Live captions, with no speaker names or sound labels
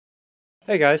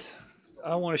Hey guys,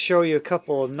 I want to show you a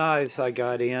couple of knives I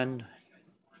got in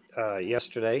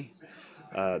yesterday.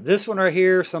 This one right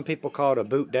here, some people call it a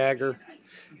boot dagger.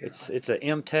 It's a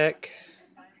M-Tech.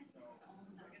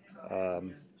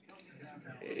 Um,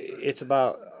 it's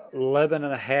about 11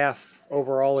 and a half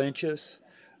overall inches.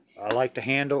 I like the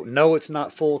handle. No, it's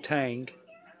not full tang.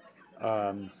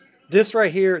 Um, this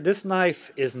right here, this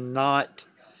knife is not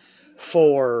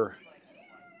for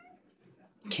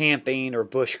camping or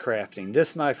bushcrafting.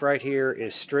 This knife right here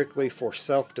is strictly for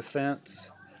self-defense.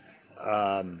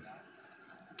 Um,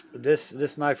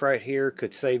 this knife right here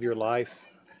could save your life.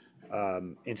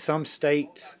 In some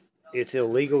states, it's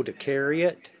illegal to carry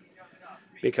it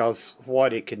because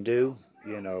what it can do.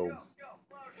 You know,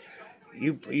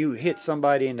 you hit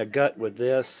somebody in the gut with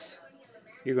this,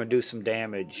 you're going to do some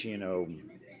damage. You know,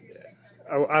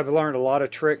 I've learned a lot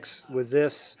of tricks with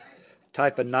this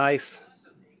type of knife,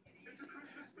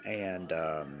 and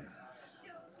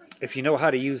if you know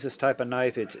how to use this type of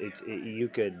knife, you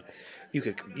could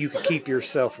keep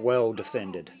yourself well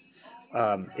defended.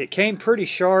 It came pretty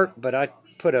sharp, but I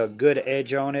put a good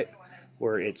edge on it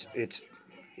where it's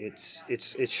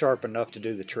sharp enough to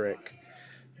do the trick.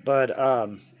 But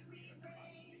I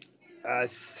I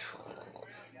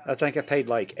think I paid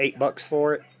like $8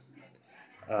 for it.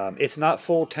 It's not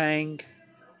full tang.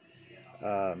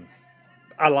 Um,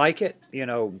 I like it. You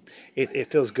know,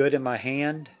 it feels good in my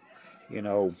hand. You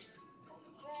know,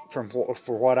 for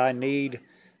what I need,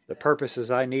 the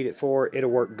purposes I need it for, it'll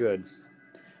work good.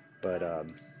 But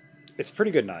it's a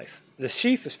pretty good knife. The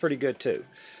sheath is pretty good too.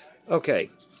 Okay,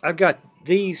 I've got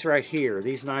these right here,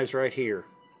 these knives right here.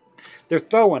 They're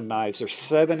throwing knives. They're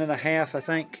 7.5, I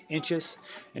think, inches,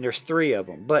 and there's three of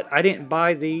them. But I didn't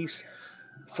buy these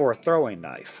for a throwing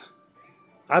knife.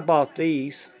 I bought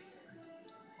these.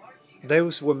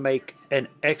 Those would make an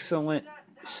excellent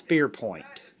spear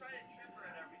point.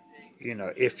 You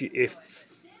know, if you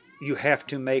have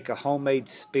to make a homemade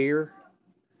spear,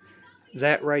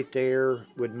 that right there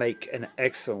would make an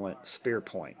excellent spear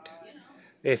point.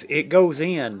 If it goes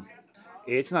in,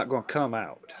 it's not going to come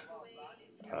out.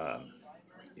 Um,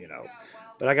 you know,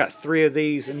 but I got three of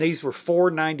these, and these were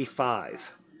 $4.95.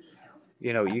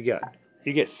 You know, you get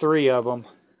three of them,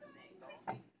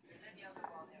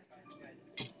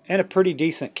 and a pretty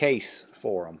decent case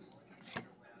for them.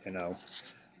 You know,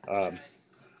 um,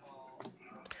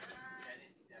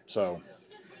 so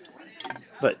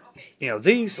but you know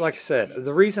these, like I said,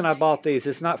 the reason I bought these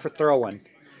is not for throwing.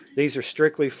 These are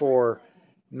strictly for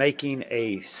making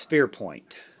a spear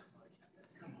point,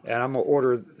 and I'm gonna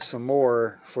order some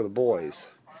more for the boys.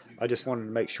 I just wanted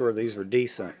to make sure these were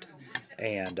decent,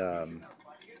 and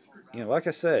you know, like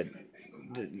I said,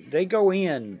 they go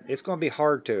in. It's going to be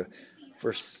hard to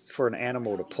for an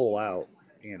animal to pull out,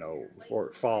 you know,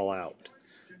 or fall out.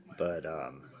 But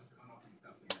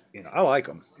you know, I like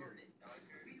them.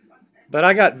 But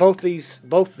I got both these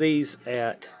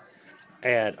at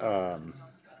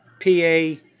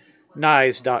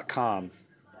paknives.com.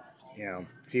 You know,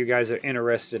 if you guys are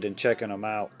interested in checking them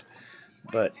out.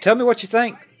 But tell me what you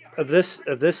think of this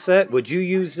set. Would you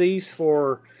use these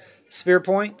for spear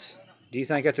points? Do you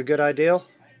think that's a good idea?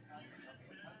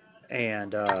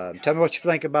 And tell me what you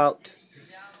think about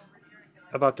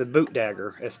the boot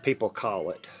dagger, as people call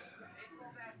it.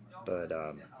 But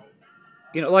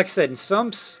you know, like I said, in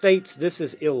some states this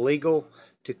is illegal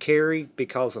to carry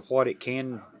because of what it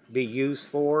can be used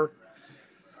for.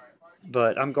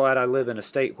 But I'm glad I live in a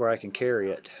state where I can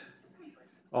carry it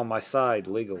on my side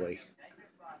legally.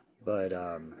 But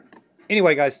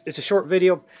anyway, guys, it's a short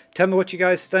video. Tell me what you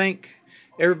guys think.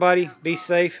 Everybody, be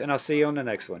safe, and I'll see you on the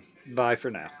next one. Bye for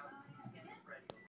now.